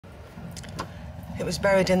It was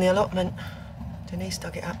buried in the allotment. Denise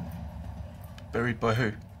dug it up. Buried by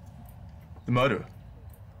who? The murderer?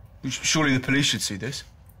 Surely the police should see this.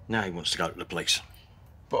 Now he wants to go to the police.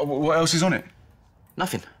 But what else is on it?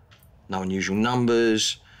 Nothing. No unusual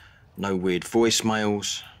numbers, no weird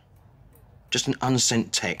voicemails. Just an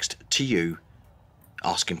unsent text to you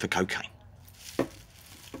asking for cocaine.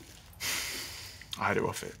 I had her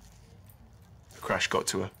off it. The crash got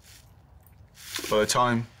to her. By the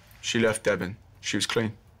time she left Devon, she was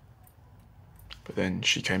clean. But then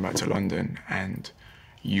she came back to London and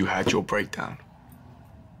you had your breakdown.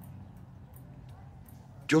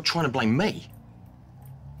 You're trying to blame me?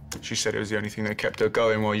 She said it was the only thing that kept her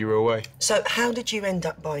going while you were away. So how did you end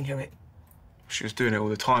up buying her it? She was doing it all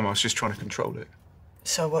the time. I was just trying to control it.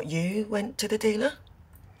 So what, you went to the dealer?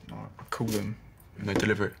 No, I call them and they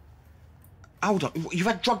deliver it. Hold on, you've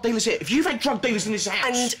had drug dealers here? If you've had drug dealers in this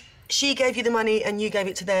house... And she gave you the money and you gave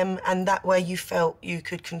it to them, and that way you felt you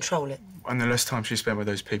could control it? And the less time she spent with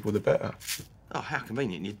those people, the better. Oh, how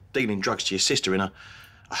convenient. You're dealing drugs to your sister in a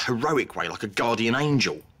heroic way, like a guardian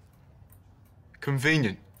angel.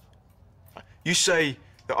 Convenient. You say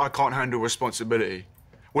that I can't handle responsibility.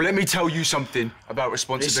 Well, let me tell you something about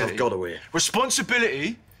responsibility. This I've got to hear.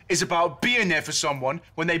 Responsibility is about being there for someone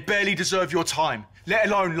when they barely deserve your time, let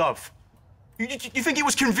alone love. You think it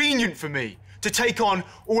was convenient for me to take on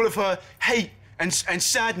all of her hate and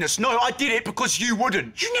sadness? No, I did it because you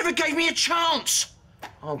wouldn't. You never gave me a chance.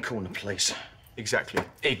 I'm calling the police. Exactly.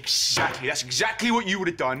 Exactly. That's exactly what you would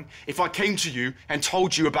have done if I came to you and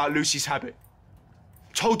told you about Lucy's habit.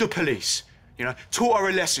 Told the police, you know, taught her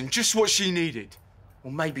a lesson, just what she needed.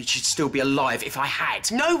 Well, maybe she'd still be alive if I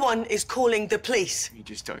had. No one is calling the police. You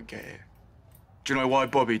just don't get it. Do you know why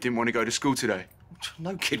Bobby didn't want to go to school today?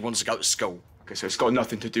 No kid wants to go to school. Okay, so it's got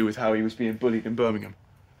nothing to do with how he was being bullied in Birmingham.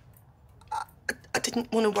 I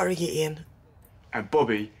didn't want to worry you, Ian. And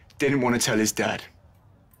Bobby didn't want to tell his dad.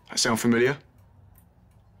 That sound familiar?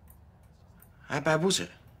 How bad was it?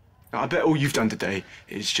 Now, I bet all you've done today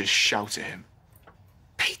is just shout at him.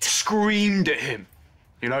 Peter! Screamed at him.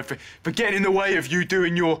 You know, for getting in the way of you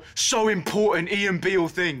doing your so important Ian Beale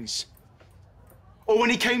things. Or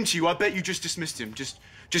when he came to you, I bet you just dismissed him, just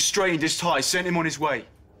straightened his tie, sent him on his way.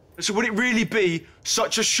 So would it really be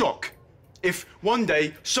such a shock if one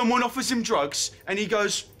day someone offers him drugs and he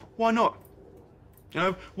goes, why not? You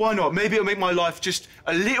know, why not? Maybe it'll make my life just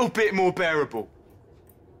a little bit more bearable.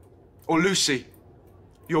 Or Lucy,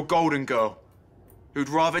 your golden girl, who'd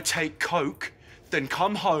rather take coke than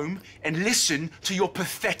come home and listen to your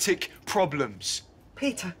pathetic problems.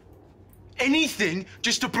 Peter. Anything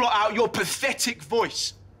just to blot out your pathetic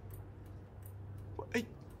voice.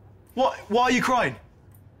 Why are you crying?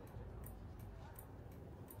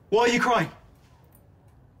 Why are you crying?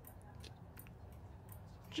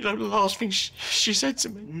 You know the last thing she said to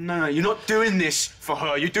me? No, you're not doing this for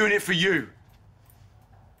her. You're doing it for you.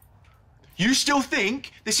 You still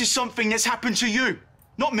think this is something that's happened to you.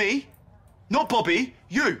 Not me. Not Bobby.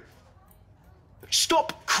 You.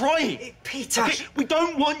 Stop crying. Peter. Okay, we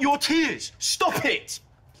don't want your tears. Stop it.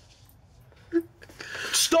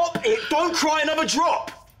 Stop it. Don't cry another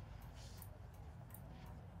drop.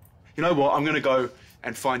 You know what? I'm going to go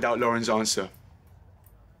and find out Lauren's answer.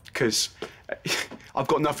 Because I've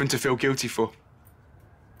got nothing to feel guilty for.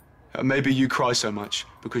 Maybe you cry so much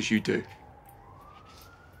because you do.